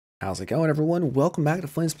How's it going, everyone? Welcome back to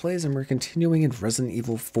Flamez Plays, and we're continuing in Resident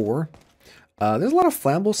Evil 4. There's a lot of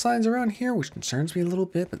flammable signs around here, which concerns me a little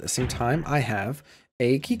bit, but at the same time, I have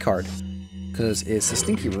a key card, because it's a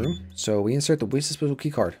stinky room, so we insert the waste disposal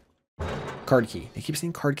key card. Card key. They keep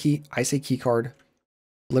saying card key, I say key card.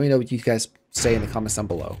 Let me know what you guys say in the comments down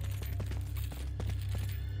below.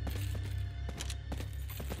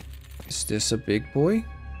 Is this a big boy?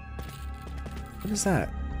 What is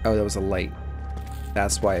that? Oh, that was a light.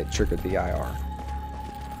 That's why it triggered the IR.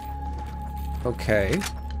 Okay.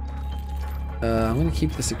 I'm gonna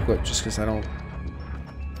keep this equipped just because I don't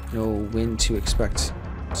know when to expect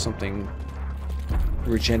something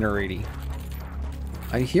regenerating.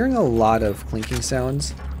 I'm hearing a lot of clinking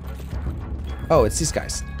sounds. Oh, it's these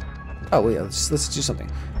guys. Oh, wait, let's do something.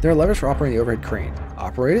 There are levers for operating the overhead crane.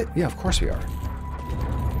 Operate it? Yeah, of course we are.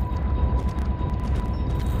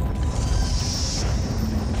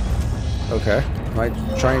 Okay. Am I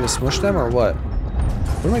trying to smush them or what?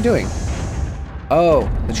 What am I doing? Oh,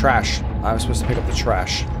 the trash. I was supposed to pick up the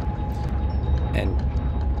trash and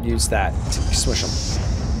use that to smush them.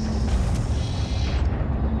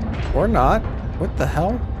 Or not. What the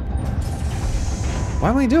hell? What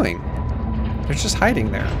am I doing? They're just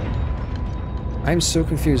hiding there. I'm so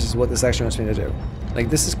confused as to what this actually wants me to do. Like,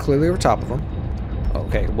 this is clearly over top of them.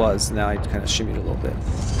 Okay, it was. Now I kind of shimmied a little bit.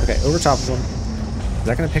 Okay, over top of them. Is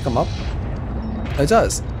that going to pick them up? It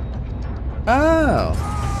does. Oh.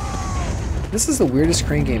 This is the weirdest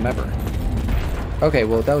crane game ever. Okay,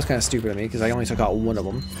 well, that was kind of stupid of me because I only took out one of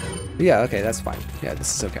them. But yeah, okay, that's fine. Yeah,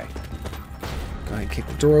 this is okay. Go ahead and kick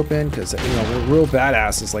the door open because, you know, we're real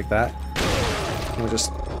badasses like that. And we'll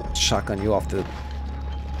just shotgun you off the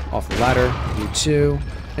ladder. You too.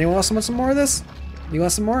 Anyone else want some more of this? You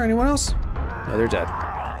want some more? Anyone else? No, they're dead.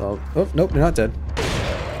 Well, oh, nope, they're not dead.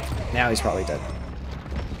 Now he's probably dead.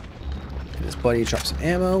 His buddy dropped some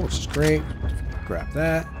ammo, which is great. Grab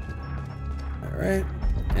that. Alright.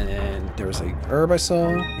 And then there was a herb I saw.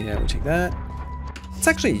 Yeah, we'll take that. Let's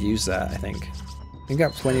actually use that, I think. We've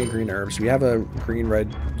got plenty of green herbs. We have a green,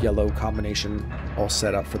 red, yellow combination all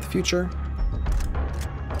set up for the future.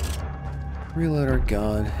 Reload our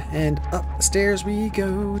gun. And up the stairs we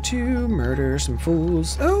go to murder some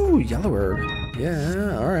fools. Oh, yellow herb.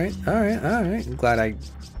 Yeah, alright, alright, alright. I'm glad I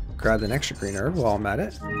grabbed an extra green herb while I'm at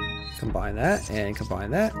it. Combine that and combine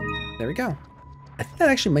that. There we go. I think that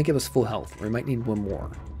actually might give us full health. We might need one more.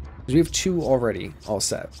 Because we have two already all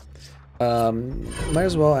set. Might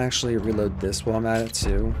as well actually reload this while I'm at it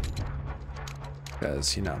too.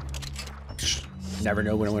 Because, you know, never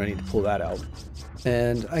know when I'm going to need to pull that out.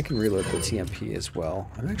 And I can reload the TMP as well.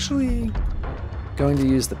 I'm actually going to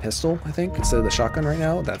use the pistol, I think, instead of the shotgun right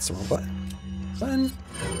now. That's the wrong button.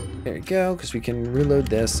 There you go, because we can reload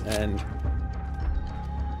this and...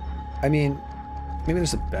 I mean, maybe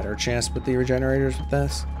there's a better chance with the regenerators with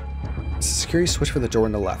this. It's a security switch for the door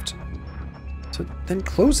on the left. So then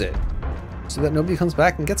close it, so that nobody comes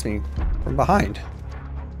back and gets me from behind.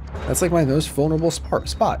 That's like my most vulnerable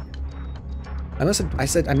spot. I meant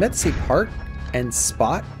to say part and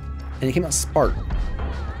spot, and it came out spart.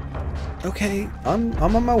 Okay, I'm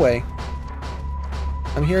on my way.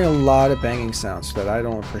 I'm hearing a lot of banging sounds that I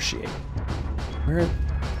don't appreciate. Where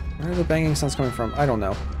are the banging sounds coming from? I don't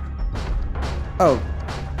know. Oh,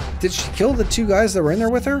 did she kill the two guys that were in there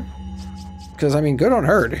with her? Because, I mean, good on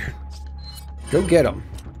her, dude. Go get them.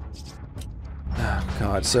 Oh,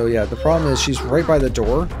 God. So, yeah, the problem is she's right by the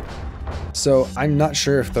door. So, I'm not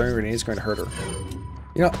sure if throwing a grenade is going to hurt her.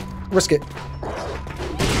 You know, risk it.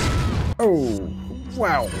 Oh,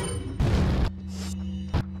 wow.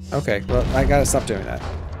 Okay, well, I gotta stop doing that.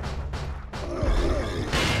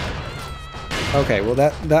 Okay, well,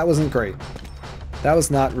 that wasn't great. That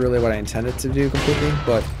was not really what I intended to do completely,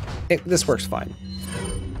 but this works fine.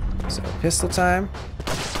 So, pistol time.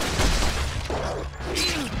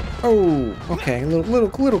 Oh, okay, a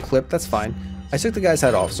little clip, that's fine. I took the guy's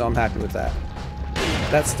head off, so I'm happy with that.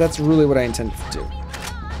 That's really what I intended to do.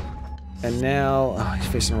 And now, oh, he's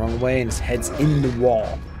facing the wrong way, and his head's in the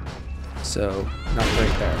wall. So, not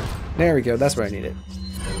great there. There we go, that's where I need it.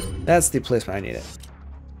 That's the placement I need it.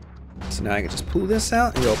 So now I can just pull this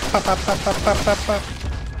out and go pop, pop, pop, pop, pop, pop, pop.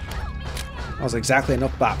 That was exactly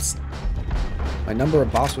enough bops. My number of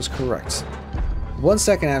bops was correct. 1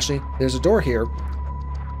 second, Ashley. There's a door here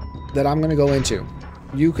that I'm going to go into.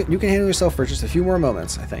 You can handle yourself for just a few more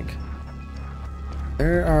moments, I think.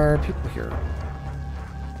 There are people here.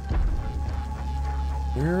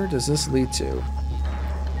 Where does this lead to?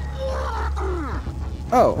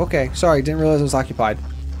 Oh, okay. Sorry, didn't realize it was occupied.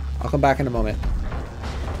 I'll come back in a moment.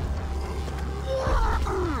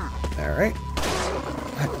 Alright.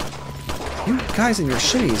 You guys and your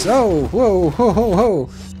shimmies. Oh, whoa, ho, ho, ho.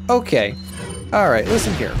 Okay. Alright,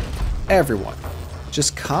 listen here. Everyone.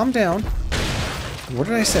 Just calm down. What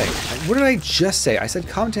did I say? What did I just say? I said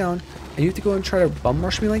calm down, and you have to go and try to bum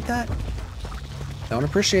rush me like that? I don't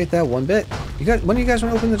appreciate that one bit. You guys, when do you guys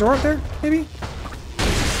want to open the door up there? Maybe?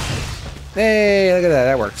 Hey, look at that.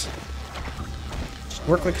 That works.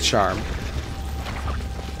 Work like a charm.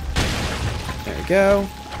 There we go.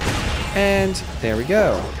 And there we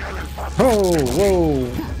go. Oh,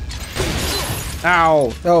 whoa.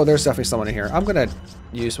 Ow. Oh, there's definitely someone in here. I'm going to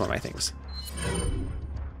use one of my things.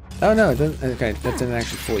 Oh, no. It didn't, okay, that didn't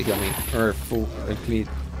actually fully heal me. Or full, give me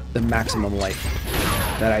the maximum life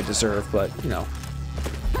that I deserve. But, you know,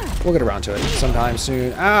 we'll get around to it sometime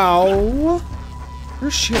soon. Ow.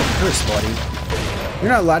 Your shield hurts, buddy.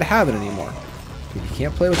 You're not allowed to have it anymore. If you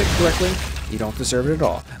can't play with it correctly, you don't deserve it at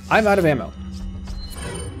all. I'm out of ammo.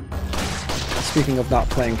 Speaking of not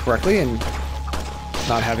playing correctly and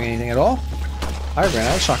not having anything at all, I ran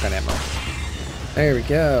out of shotgun ammo. There we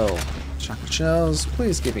go. Shotgun shells.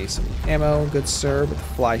 Please give me some ammo, good sir, with the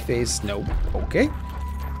fly face. Nope. Okay.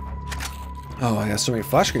 Oh, I got so many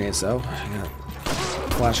flash grenades, though. I got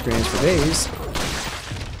flash grenades for days.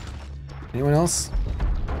 Anyone else?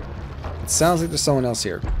 It sounds like there's someone else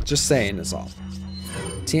here. Just saying is all.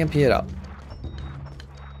 TMP it up.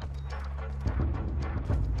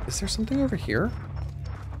 Is there something over here?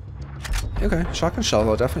 Okay, shotgun shell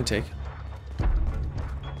I'll definitely take.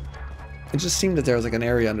 It just seemed that there was like an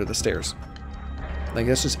area under the stairs. Like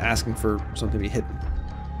that's just asking for something to be hidden.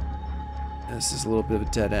 This is a little bit of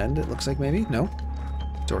a dead end, it looks like maybe. No?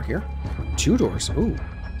 Door here. 2 doors. Ooh.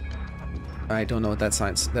 I don't know what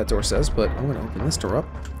that door says, but I'm gonna open this door up.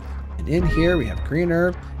 And in here we have green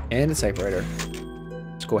herb and a typewriter.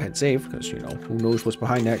 Let's go ahead and save, because you know, who knows what's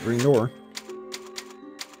behind that green door.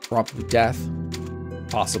 Probably death.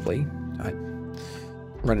 Possibly. I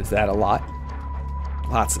run into that a lot.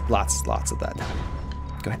 Lots of that.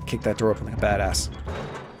 Go ahead and kick that door open like a badass.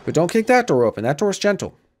 But don't kick that door open. That door's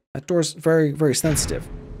gentle. That door's very, very sensitive.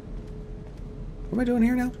 What am I doing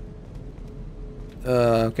here now?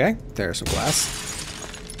 Okay. There's some glass.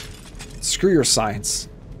 Screw your science.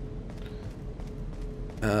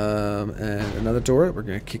 And another door we're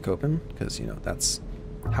gonna kick open because you know that's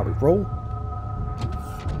how we roll.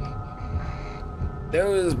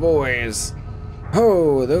 Those boys.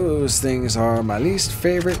 Oh, those things are my least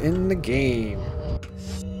favorite in the game.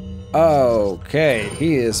 Okay,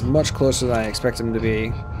 he is much closer than I expected him to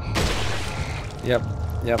be. Yep,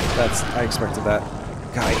 I expected that.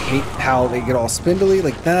 God, I hate how they get all spindly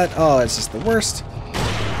like that. Oh, it's just the worst.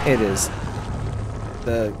 It is.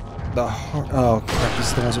 Oh crap,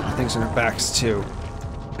 these are the ones with the things on their backs too.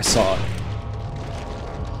 I saw it.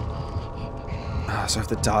 Oh, so I have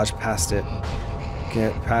to dodge past it.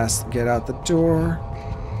 Get out the door.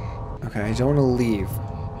 Okay, I don't want to leave.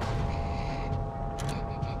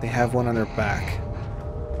 They have one on their back.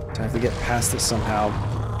 So I have to get past it somehow,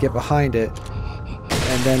 get behind it,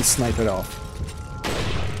 and then snipe it off.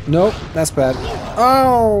 Nope, that's bad.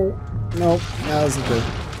 Oh! Nope, that wasn't good.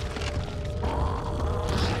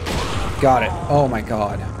 Got it. Oh my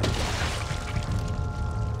god.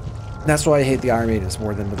 That's why I hate the Iron Maidens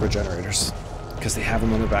more than the Regenerators. Because they have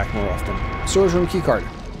them on their back more often. Storage room key card.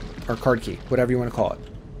 Or card key. Whatever you want to call it.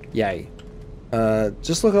 Yay.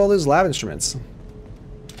 Just look at all those lab instruments.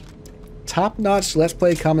 Top-notch Let's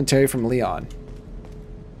Play commentary from Leon.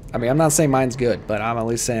 I mean, I'm not saying mine's good, but I'm at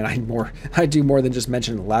least saying I do more than just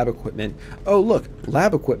mention lab equipment. Oh, look.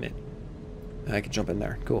 Lab equipment. I can jump in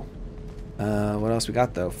there. Cool. What else we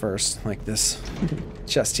got, though, first? Like this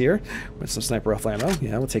chest here with some sniper rifle ammo.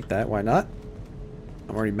 Yeah, we'll take that. Why not?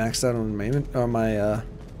 I'm already maxed out on my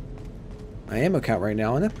ammo count right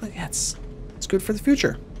now, and yeah, it's good for the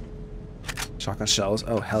future. Shotgun shells.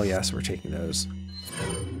 Oh, hell yes, we're taking those.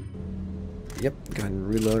 Yep, go ahead and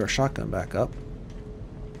reload our shotgun back up.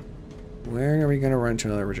 Where are we going to run into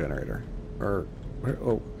another regenerator? Or,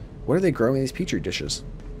 what are they growing in these petri dishes?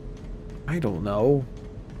 I don't know.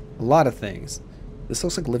 A lot of things. This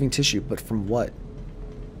looks like living tissue, but from what?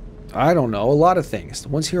 I don't know. A lot of things. The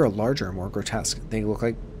ones here are larger and more grotesque. They look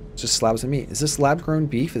like just slabs of meat. Is this lab-grown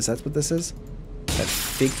beef? Is that what this is? That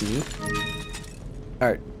fake meat?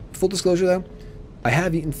 Alright. Full disclosure, though. I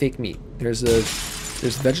have eaten fake meat. There's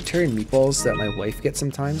vegetarian meatballs that my wife gets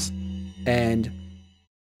sometimes. And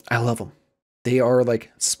I love them. They are,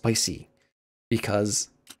 like, spicy. Because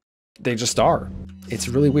they just are. It's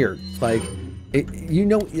really weird. Like, you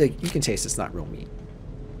know, like, you can taste it's not real meat.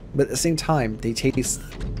 But at the same time, they taste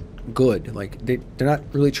good. Like, they're not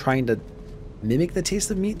really trying to mimic the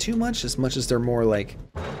taste of meat too much as they're more like,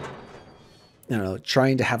 I don't know,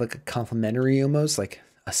 trying to have like a complementary almost, like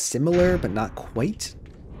a similar, but not quite.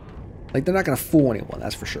 Like they're not going to fool anyone,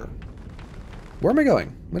 that's for sure. Where am I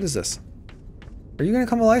going? What is this? Are you going to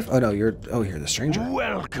come alive? Oh no, you're the stranger.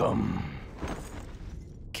 Welcome.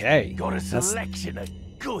 Okay. Got a selection of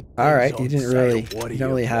good things. All right, you on don't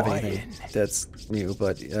really have anything that's new,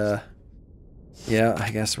 but yeah, I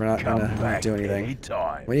guess we're not gonna do anything.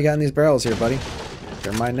 Anytime. What do you got in these barrels here, buddy?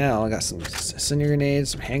 They're mine now. I got some cinder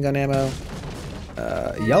grenades, some handgun ammo,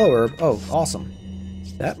 yellow herb. Oh, awesome.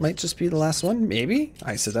 That might just be the last one, maybe.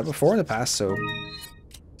 I said that before in the past, so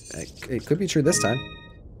it could be true this time.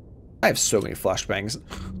 I have so many flashbangs.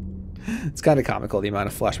 It's kind of comical the amount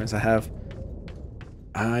of flashbangs I have.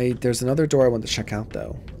 There's another door I want to check out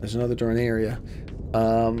though. There's another door in the area.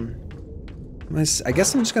 I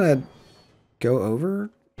guess I'm just gonna go over.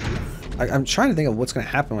 I'm trying to think of what's gonna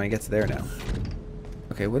happen when I get to there now.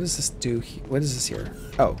 Okay, what does this do? What is this here?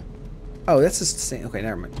 Oh, that's just the same. Okay,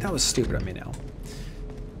 never mind. That was stupid of me now.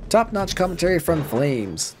 Top-notch commentary from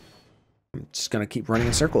Flamez. I'm just gonna keep running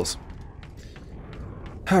in circles.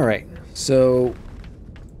 All right, so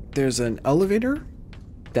there's an elevator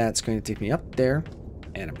that's going to take me up there,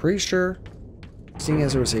 and I'm pretty sure, seeing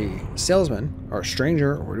as there was a salesman or a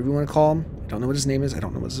stranger or whatever you want to call him, I don't know what his name is. I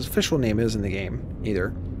don't know what his official name is in the game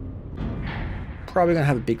either. Probably gonna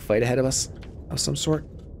have a big fight ahead of us of some sort.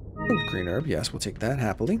 Oh, green herb. Yes, we'll take that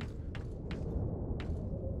happily.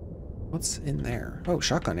 What's in there? Oh,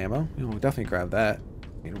 shotgun ammo. We'll definitely grab that.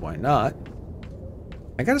 I mean, why not?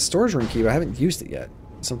 I got a storage room key, but I haven't used it yet.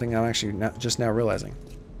 Something I'm actually just now realizing.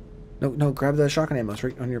 No, grab the shotgun ammo. It's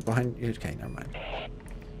right on your behind. Okay, never mind.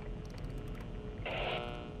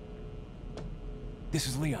 This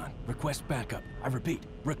is Leon. Request backup. I repeat,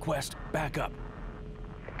 request backup.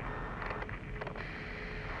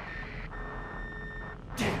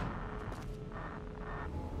 Damn.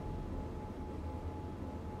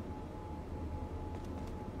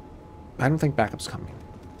 I don't think backup's coming.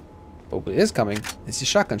 Oh, but it is coming. It's the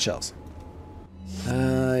shotgun shells.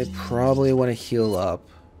 I probably want to heal up.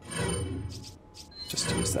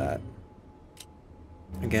 Just use that.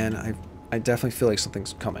 Again, I definitely feel like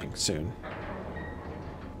something's coming soon.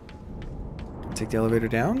 Take the elevator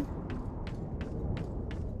down?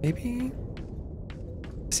 Maybe?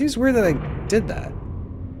 It seems weird that I did that.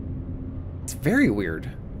 It's very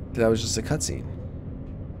weird that was just a cutscene.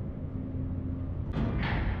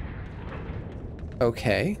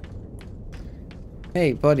 Okay.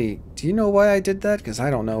 Hey, buddy, do you know why I did that? Because I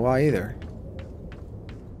don't know why either.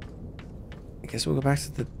 I guess we'll go back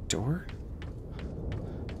to the door.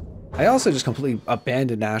 I also just completely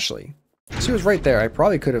abandoned Ashley. She was right there. I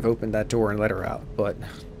probably could have opened that door and let her out, but...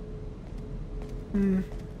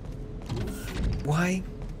 Why?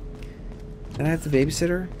 Then I have to babysit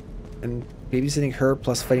her? And babysitting her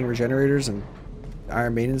plus fighting regenerators and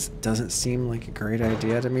Iron Maidens doesn't seem like a great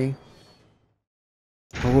idea to me.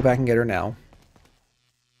 We'll go back and get her now.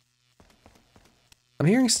 I'm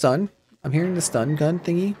hearing stun. I'm hearing the stun gun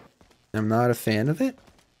thingy. I'm not a fan of it.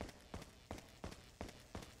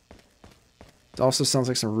 It also sounds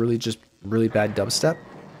like some really bad dubstep.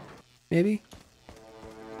 Maybe?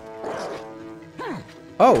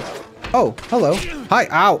 Oh, hello. Hi,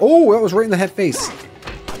 ow. Oh, that was right in the head face.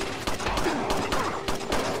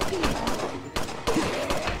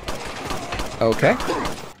 Okay.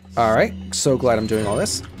 Alright, so glad I'm doing all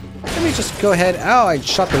this. Let me just go ahead. Ow, I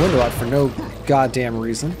shot the window out for no goddamn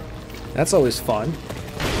reason. That's always fun.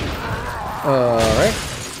 Alright.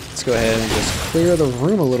 Let's go ahead and just clear the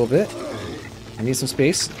room a little bit. I need some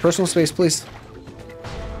space. Personal space, please.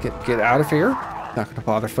 Get out of here. Not gonna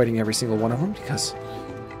bother fighting every single one of them because...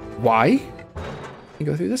 Why? You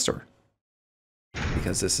go through this door.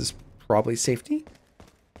 Because this is probably safety?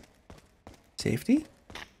 Safety?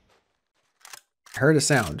 I heard a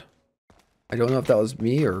sound. I don't know if that was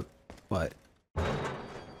me or what.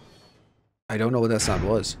 I don't know what that sound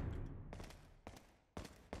was.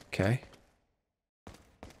 Okay.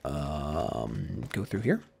 Go through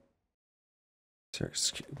here.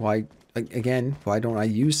 Why, again, why don't I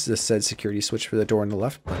use the said security switch for the door on the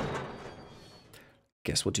left? But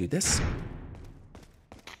guess we'll do this.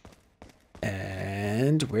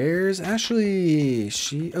 And where's Ashley?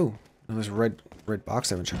 Oh, there's a red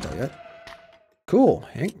box I haven't checked out yet. Cool.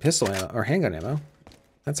 Pistol ammo, or handgun ammo.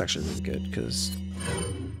 That's actually really good, because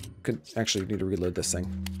could actually need to reload this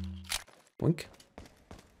thing. Blink.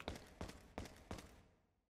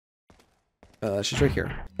 She's right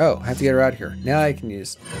here. Oh, I have to get her out of here. Now I can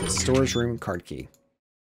use the storage room card key.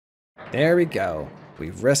 There we go.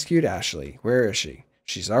 We've rescued Ashley. Where is she?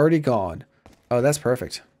 She's already gone. Oh, that's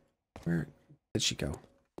perfect. Where did she go?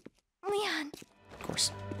 Leon. Of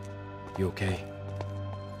course. You okay?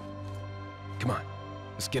 Come on,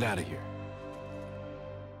 let's get out of here.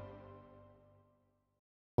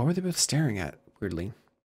 What were they both staring at, weirdly?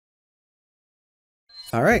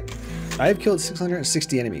 Alright, I have killed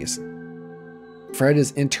 660 enemies. Fred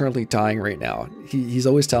is internally dying right now. He's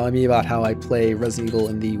always telling me about how I play Resident Evil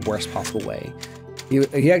in the worst possible way.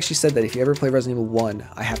 He actually said that if you ever play Resident Evil 1,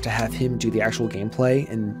 I have to have him do the actual gameplay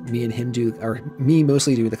and me and him do, or me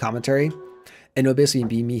mostly do the commentary. And it'll basically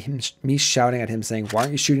be me shouting at him saying, why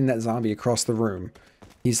aren't you shooting that zombie across the room?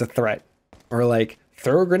 He's a threat. Or like,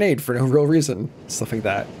 throw a grenade for no real reason. Stuff like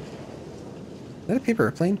that. Is that a paper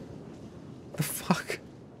airplane? What the fuck?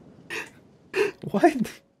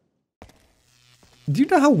 What? Do you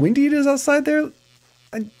know how windy it is outside there?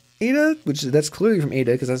 Ada? Which that's clearly from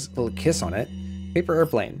Ada because that's a little kiss on it. Paper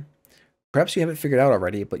airplane. Perhaps you haven't figured out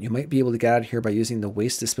already, but you might be able to get out of here by using the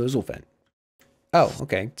waste disposal vent. Oh,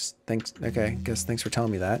 okay. Thanks. Okay, guess thanks for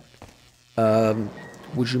telling me that.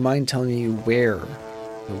 Would you mind telling me where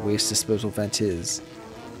the waste disposal vent is?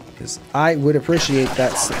 Because I would appreciate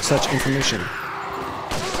that such information.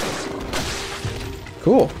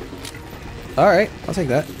 Cool. All right, I'll take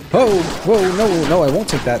that. Oh, whoa, no, I won't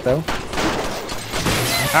take that though.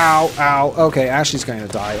 Ow, ow. Okay, Ashley's going to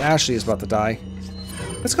die. Ashley is about to die.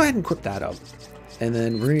 Let's go ahead and equip that up. And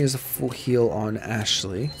then we're going to use a full heal on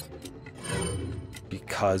Ashley.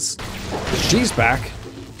 Because she's back.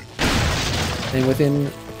 And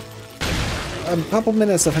within a couple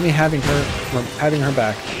minutes of me having her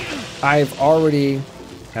back, I've already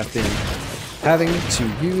been having to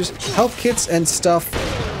use health kits and stuff.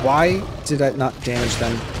 Why did I not damage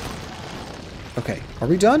them? Okay, are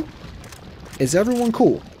we done? Is everyone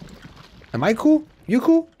cool? Am I cool? You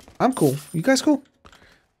cool? I'm cool. You guys cool?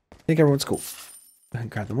 I think everyone's cool. Go ahead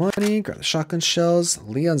and grab the money, grab the shotgun shells.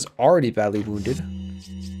 Leon's already badly wounded.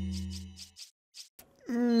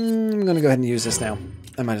 I'm gonna go ahead and use this now.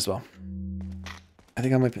 I might as well. I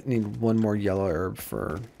think I might need one more yellow herb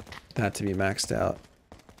for that to be maxed out.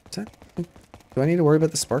 Is that, do I need to worry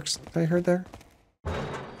about the sparks that I heard there?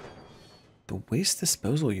 The waste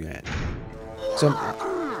disposal unit. So,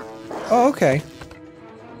 oh, okay.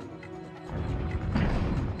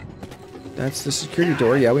 That's the security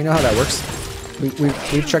door. Yeah, we know how that works.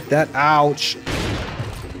 We've checked that. Ouch.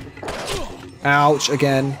 Ouch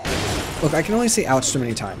again. Look, I can only say ouch so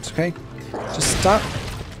many times, okay? Just stop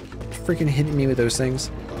freaking hitting me with those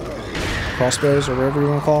things. Crossbows or whatever you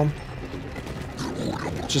want to call them.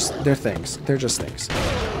 Just, they're things. They're just things.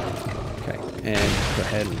 Okay, and go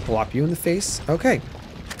ahead and plop you in the face. Okay.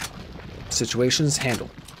 Situations handled.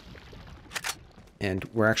 And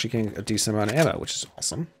we're actually getting a decent amount of ammo, which is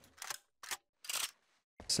awesome.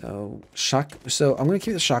 So, I'm going to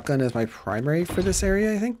keep the shotgun as my primary for this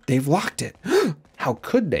area, I think. They've locked it. How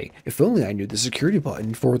could they? If only I knew the security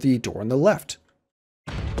button for the door on the left.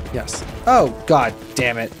 Yes. Oh, god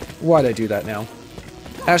damn it. Why'd I do that now?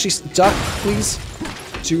 Ashley, duck, please.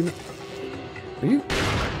 Are you?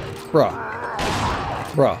 Bruh.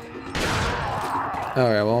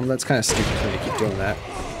 Alright, well, that's kind of stupid for me to keep doing that.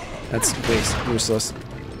 That's useless.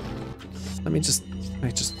 Let me just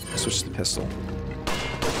switch to the pistol.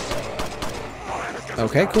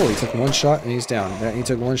 Okay, cool. He took one shot and he's down. He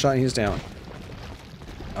took one shot and he's down.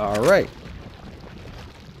 Alright.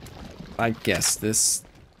 I guess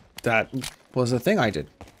that was a thing I did.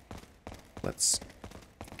 Let's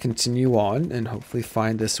continue on and hopefully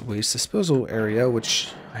find this waste disposal area, which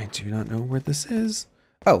I do not know where this is.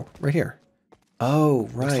 Oh, right here. Oh,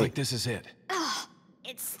 right. Looks like this is it. Ugh,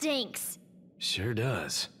 it stinks. Sure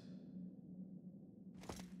does.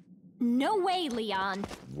 No way, Leon.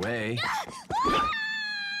 Way.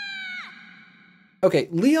 Okay,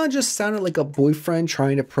 Leon just sounded like a boyfriend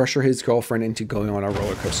trying to pressure his girlfriend into going on a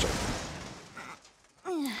roller coaster.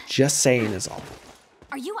 Just saying is all.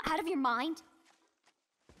 Are you out of your mind?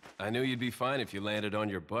 I knew you'd be fine if you landed on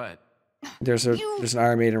your butt. There's an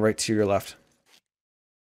Iron Maiden right to your left.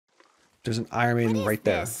 There's an Iron Maiden right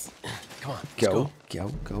there. Come on, Go.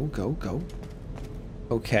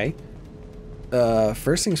 Okay.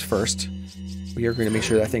 First things first. We are going to make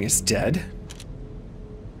sure that thing is dead.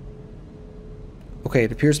 Okay,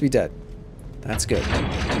 it appears to be dead. That's good.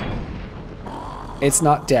 It's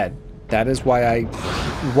not dead. That is why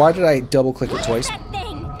why did I double click it twice?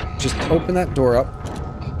 Just open that door up.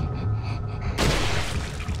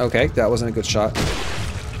 Okay, that wasn't a good shot.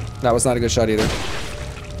 That was not a good shot either.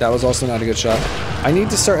 That was also not a good shot. I need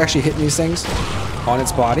to start actually hitting these things on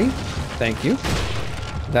its body. Thank you.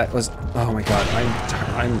 That was, oh my god,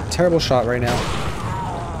 I'm a terrible shot right now.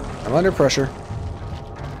 I'm under pressure.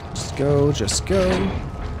 Just go.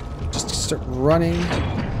 Just start running.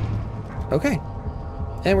 Okay.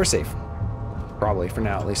 And we're safe. Probably, for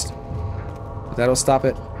now at least. But that'll stop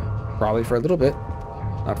it. Probably for a little bit.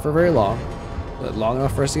 Not for very long. But long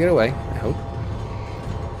enough for us to get away, I hope.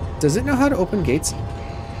 Does it know how to open gates?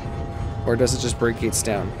 Or does it just break gates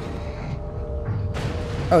down?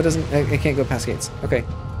 Oh, it doesn't. It can't go past gates. Okay.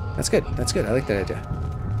 That's good. That's good. I like that idea.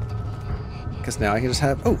 Because now I can just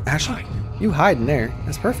have... Oh, Ashley, you hide in there.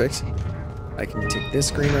 That's perfect. I can take this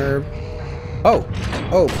green herb. Oh.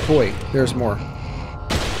 Oh, boy. There's more.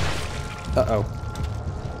 Uh-oh.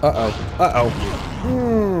 Uh-oh. Uh-oh.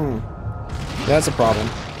 That's a problem.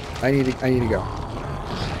 I need to go.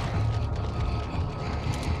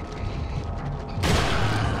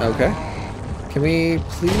 Okay. Can we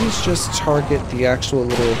please just target the actual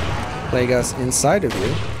little Plagas inside of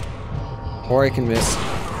you? Or I can miss.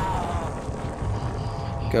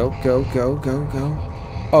 Go, go, go, go, go.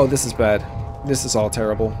 Oh, this is bad. This is all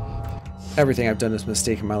terrible. Everything I've done is a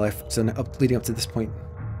mistake in my life leading up to this point.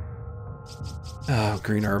 Oh,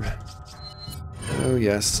 green herb. Oh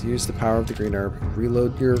yes, use the power of the green herb.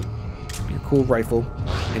 Reload your cool rifle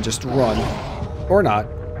and just run. Or not.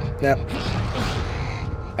 Yep.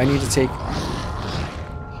 I need to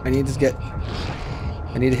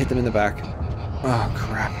hit them in the back. Oh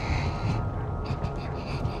crap.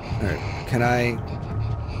 Alright, can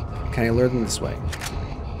I lure them this way?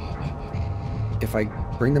 If I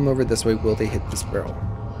bring them over this way, will they hit this barrel?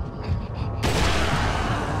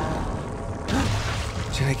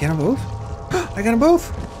 Did I get them both? I got them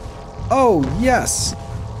both! Oh, yes!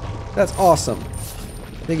 That's awesome.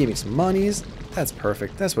 They gave me some monies. That's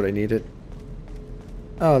perfect. That's what I needed.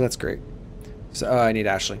 Oh, that's great. So, I need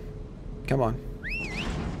Ashley. Come on.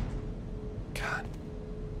 God.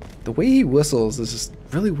 The way he whistles is just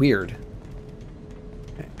really weird.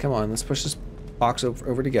 Okay, come on, let's push this box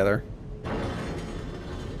over together.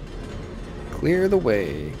 Clear the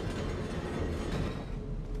way.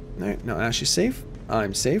 Alright, now Ashley's safe.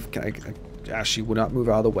 I'm safe. Ashley would not move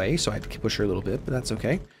out of the way, so I had to push her a little bit, but that's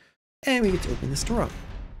okay. And we get to open this door up.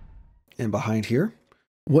 And behind here,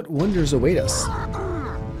 what wonders await us?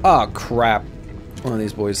 Oh crap. One of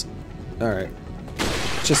these boys. Alright.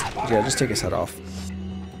 Just take his head off.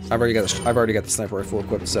 I've already got the sniper rifle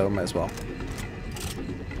equipped, so might as well.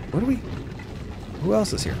 What do we... Who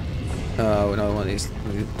else is here? Oh, another one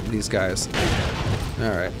of these guys.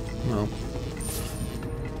 Alright. Well.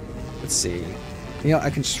 Let's see. You know,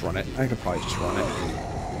 I can just run it. I could probably just run it.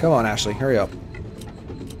 Come on, Ashley. Hurry up.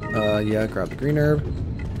 Yeah, grab the green herb.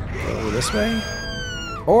 Go this way.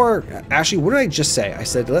 Or, Ashley, what did I just say? I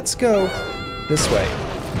said, let's go this way.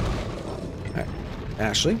 Alright.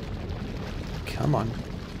 Ashley. Come on.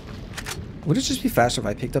 Would it just be faster if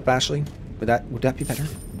I picked up Ashley? Would that be better?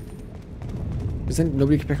 Because then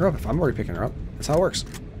nobody can pick her up if I'm already picking her up. That's how it works.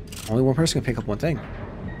 Only one person can pick up one thing.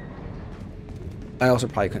 I also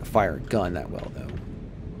probably couldn't fire a gun that well, though.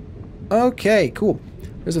 Okay, cool.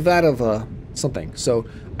 There's a vat of something. So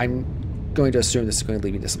I'm going to assume this is going to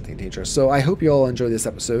lead me to something dangerous. So I hope you all enjoyed this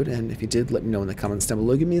episode. And if you did, let me know in the comments down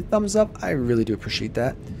below. Give me a thumbs up. I really do appreciate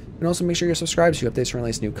that. And also make sure you're subscribed so you get updates when I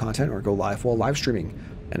release new content or go live while live streaming.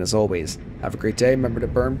 And as always, have a great day. Remember to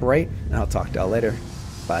burn bright. And I'll talk to y'all later.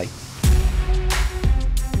 Bye.